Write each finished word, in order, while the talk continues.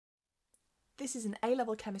This is an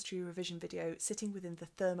A-level chemistry revision video sitting within the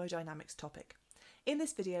thermodynamics topic. In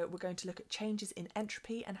this video, we're going to look at changes in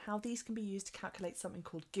entropy and how these can be used to calculate something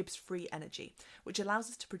called Gibbs Free Energy, which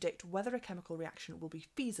allows us to predict whether a chemical reaction will be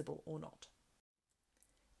feasible or not.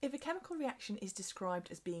 If a chemical reaction is described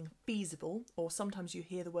as being feasible, or sometimes you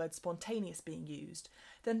hear the word spontaneous being used,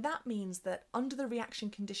 then that means that under the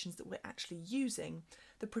reaction conditions that we're actually using,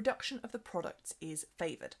 the production of the products is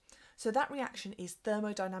favoured. So that reaction is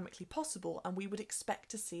thermodynamically possible and we would expect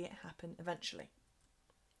to see it happen eventually.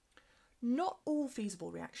 Not all feasible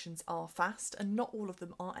reactions are fast and not all of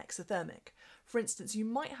them are exothermic. For instance, you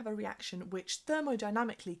might have a reaction which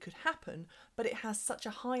thermodynamically could happen, but it has such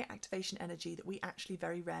a high activation energy that we actually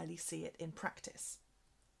very rarely see it in practice.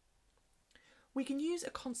 We can use a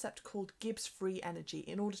concept called Gibbs Free Energy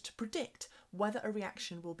in order to predict whether a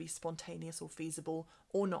reaction will be spontaneous or feasible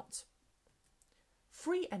or not.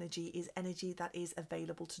 Free energy is energy that is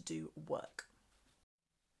available to do work.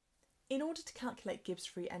 In order to calculate Gibbs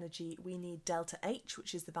free energy, we need delta H,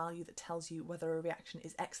 which is the value that tells you whether a reaction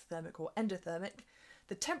is exothermic or endothermic,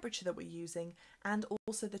 the temperature that we're using, and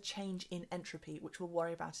also the change in entropy, which we'll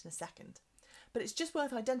worry about in a second. But it's just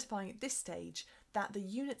worth identifying at this stage that the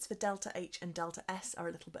units for delta H and delta S are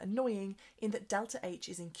a little bit annoying in that delta H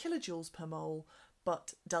is in kilojoules per mole,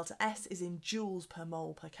 but delta S is in joules per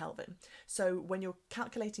mole per Kelvin. So when you're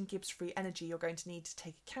calculating Gibbs free energy, you're going to need to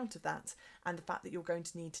take account of that and the fact that you're going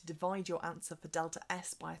to need to divide your answer for delta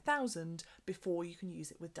S by 1000 before you can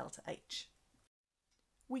use it with delta H.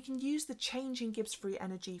 We can use the change in Gibbs free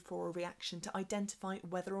energy for a reaction to identify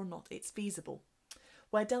whether or not it's feasible.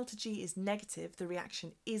 Where delta G is negative, the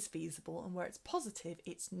reaction is feasible, and where it's positive,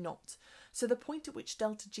 it's not. So the point at which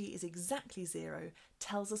delta G is exactly 0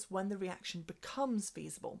 tells us when the reaction becomes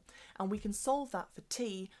feasible, and we can solve that for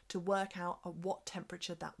T to work out at what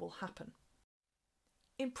temperature that will happen.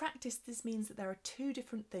 In practice, this means that there are two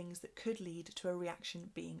different things that could lead to a reaction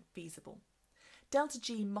being feasible. Delta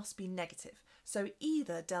G must be negative, so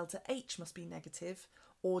either delta H must be negative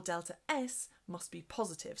or delta S must be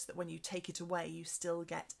positive, so that when you take it away you still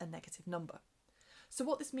get a negative number. So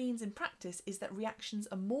what this means in practice is that reactions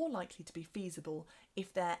are more likely to be feasible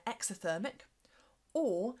if they're exothermic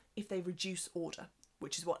or if they reduce order,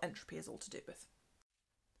 which is what entropy is all to do with.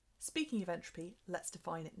 Speaking of entropy, let's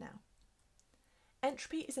define it now.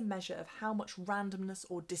 Entropy is a measure of how much randomness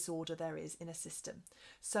or disorder there is in a system.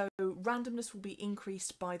 So randomness will be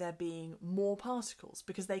increased by there being more particles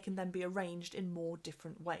because they can then be arranged in more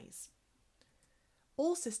different ways.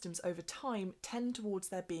 All systems over time tend towards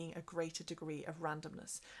there being a greater degree of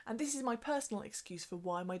randomness, and this is my personal excuse for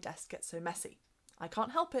why my desk gets so messy. I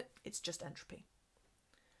can't help it, it's just entropy.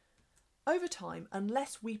 Over time,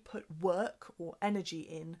 unless we put work or energy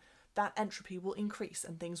in, that entropy will increase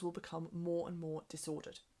and things will become more and more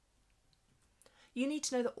disordered. You need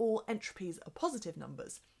to know that all entropies are positive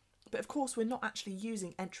numbers, but of course we're not actually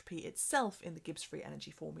using entropy itself in the Gibbs free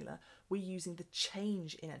energy formula, we're using the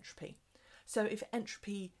change in entropy. So if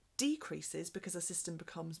entropy decreases because a system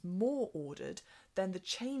becomes more ordered, then the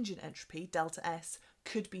change in entropy, delta S,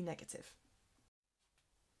 could be negative.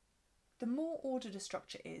 The more ordered a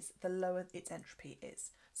structure is, the lower its entropy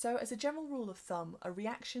is. So as a general rule of thumb, a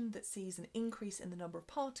reaction that sees an increase in the number of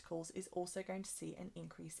particles is also going to see an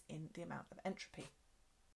increase in the amount of entropy.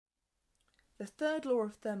 The third law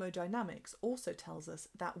of thermodynamics also tells us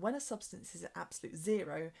that when a substance is at absolute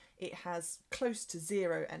zero, it has close to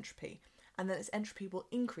zero entropy, and then its entropy will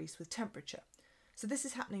increase with temperature. So this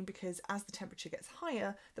is happening because as the temperature gets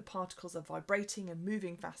higher, the particles are vibrating and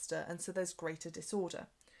moving faster, and so there's greater disorder.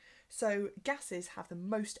 So gases have the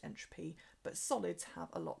most entropy, but solids have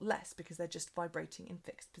a lot less because they're just vibrating in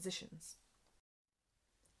fixed positions.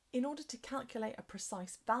 In order to calculate a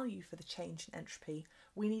precise value for the change in entropy,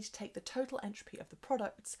 we need to take the total entropy of the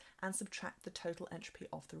products and subtract the total entropy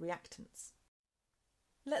of the reactants.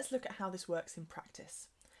 Let's look at how this works in practice.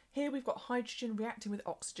 Here we've got hydrogen reacting with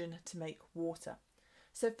oxygen to make water.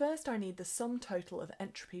 So first I need the sum total of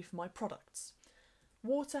entropy for my products.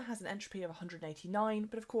 Water has an entropy of 189,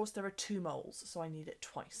 but of course there are 2 moles, so I need it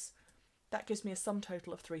twice. That gives me a sum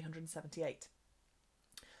total of 378.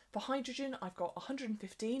 For hydrogen, I've got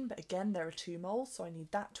 115, but again there are 2 moles, so I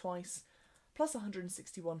need that twice, plus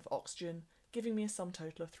 161 for oxygen, giving me a sum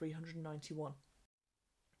total of 391.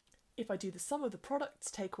 If I do the sum of the products,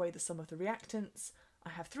 take away the sum of the reactants, I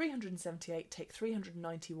have 378 take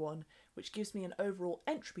 391, which gives me an overall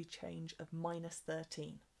entropy change of minus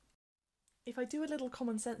 13. If I do a little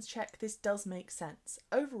common sense check, this does make sense.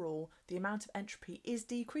 Overall, the amount of entropy is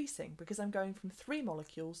decreasing because I'm going from 3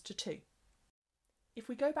 molecules to 2. If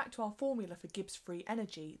we go back to our formula for Gibbs Free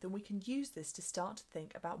Energy, then we can use this to start to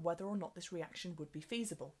think about whether or not this reaction would be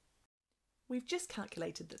feasible. We've just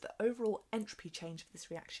calculated that the overall entropy change for this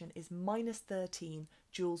reaction is minus 13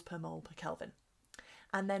 joules per mole per Kelvin.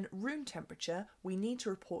 And then room temperature, we need to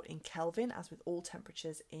report in Kelvin, as with all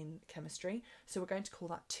temperatures in chemistry, so we're going to call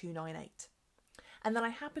that 298. And then I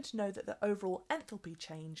happen to know that the overall enthalpy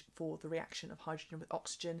change for the reaction of hydrogen with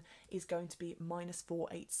oxygen is going to be minus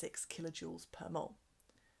 486 kilojoules per mole.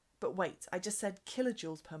 But wait, I just said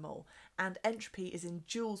kilojoules per mole, and entropy is in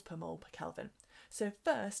joules per mole per Kelvin. So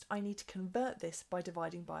first I need to convert this by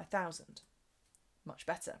dividing by 1000. Much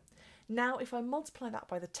better. Now if I multiply that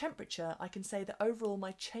by the temperature, I can say that overall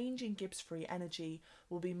my change in Gibbs free energy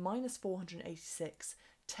will be minus 486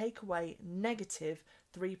 take away negative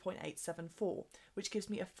 3.874, which gives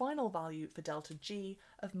me a final value for delta G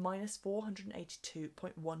of minus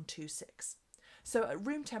 482.126. So at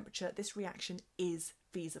room temperature, this reaction is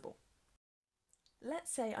feasible.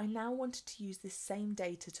 Let's say I now wanted to use this same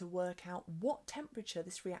data to work out what temperature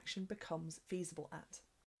this reaction becomes feasible at.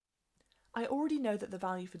 I already know that the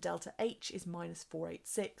value for delta H is minus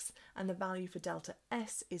 486 and the value for delta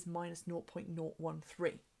S is minus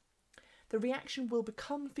 0.013. The reaction will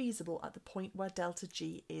become feasible at the point where delta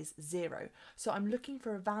G is 0. So I'm looking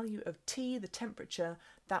for a value of T, the temperature,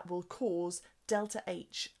 that will cause delta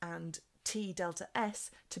H and T delta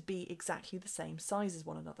S to be exactly the same size as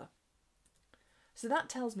one another. So that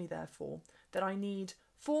tells me therefore that I need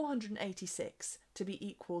 486 to be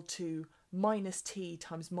equal to minus T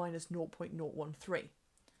times minus 0.013.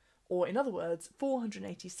 Or in other words,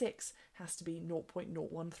 486 has to be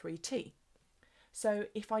 0.013 T. So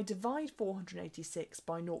if I divide 486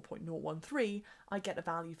 by 0.013, I get a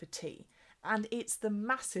value for T. And it's the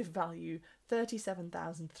massive value,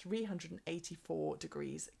 37,384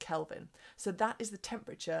 degrees Kelvin. So that is the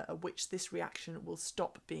temperature at which this reaction will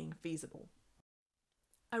stop being feasible.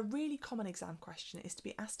 A really common exam question is to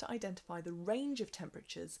be asked to identify the range of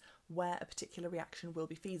temperatures where a particular reaction will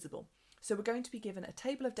be feasible. So we're going to be given a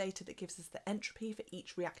table of data that gives us the entropy for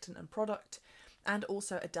each reactant and product, and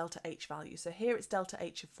also a delta H value. So here it's delta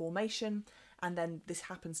H of formation, and then this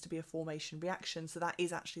happens to be a formation reaction, so that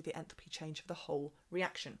is actually the enthalpy change of the whole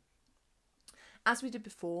reaction. As we did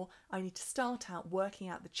before, I need to start out working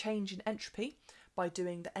out the change in entropy by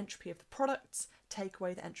doing the entropy of the products, take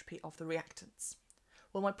away the entropy of the reactants.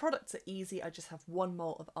 Well, my products are easy, I just have 1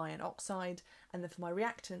 mole of iron oxide, and then for my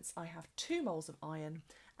reactants I have 2 moles of iron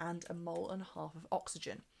and 1.5 moles of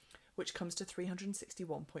oxygen, which comes to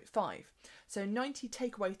 361.5. So 90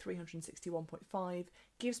 take away 361.5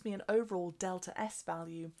 gives me an overall delta S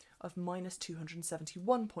value of minus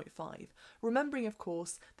 271.5. Remembering, of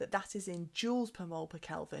course, that that is in joules per mole per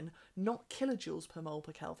Kelvin, not kilojoules per mole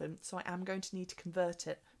per Kelvin, so I am going to need to convert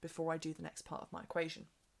it before I do the next part of my equation.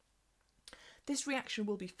 This reaction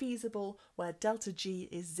will be feasible where delta G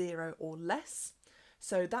is 0 or less.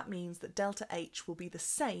 So that means that delta H will be the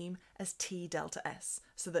same as T delta S,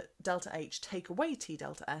 so that delta H take away T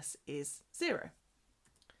delta S is 0.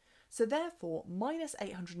 So therefore, minus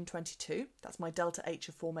 822, that's my delta H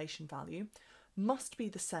of formation value, must be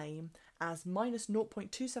the same as minus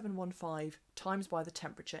 0.2715 times by the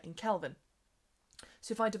temperature in Kelvin.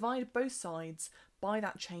 So if I divide both sides by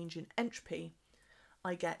that change in entropy,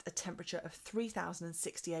 I get a temperature of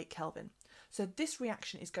 3068 Kelvin. So this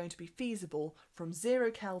reaction is going to be feasible from 0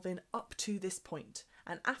 Kelvin up to this point,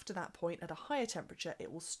 and after that point at a higher temperature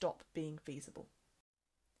it will stop being feasible.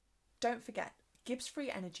 Don't forget, Gibbs free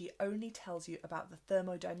energy only tells you about the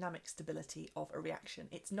thermodynamic stability of a reaction.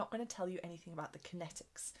 It's not going to tell you anything about the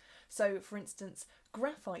kinetics. So for instance,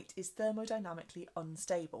 graphite is thermodynamically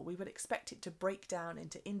unstable. We would expect it to break down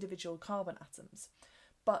into individual carbon atoms,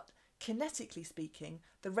 but kinetically speaking,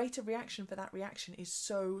 the rate of reaction for that reaction is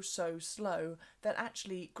so slow that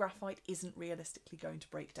actually graphite isn't realistically going to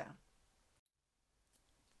break down.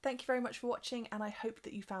 Thank you very much for watching, and I hope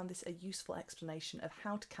that you found this a useful explanation of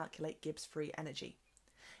how to calculate Gibbs free energy.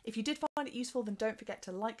 If you did find it useful, then don't forget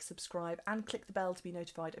to like, subscribe and click the bell to be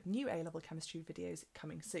notified of new A-level chemistry videos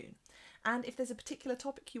coming soon. And if there's a particular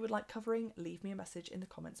topic you would like covering, leave me a message in the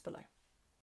comments below.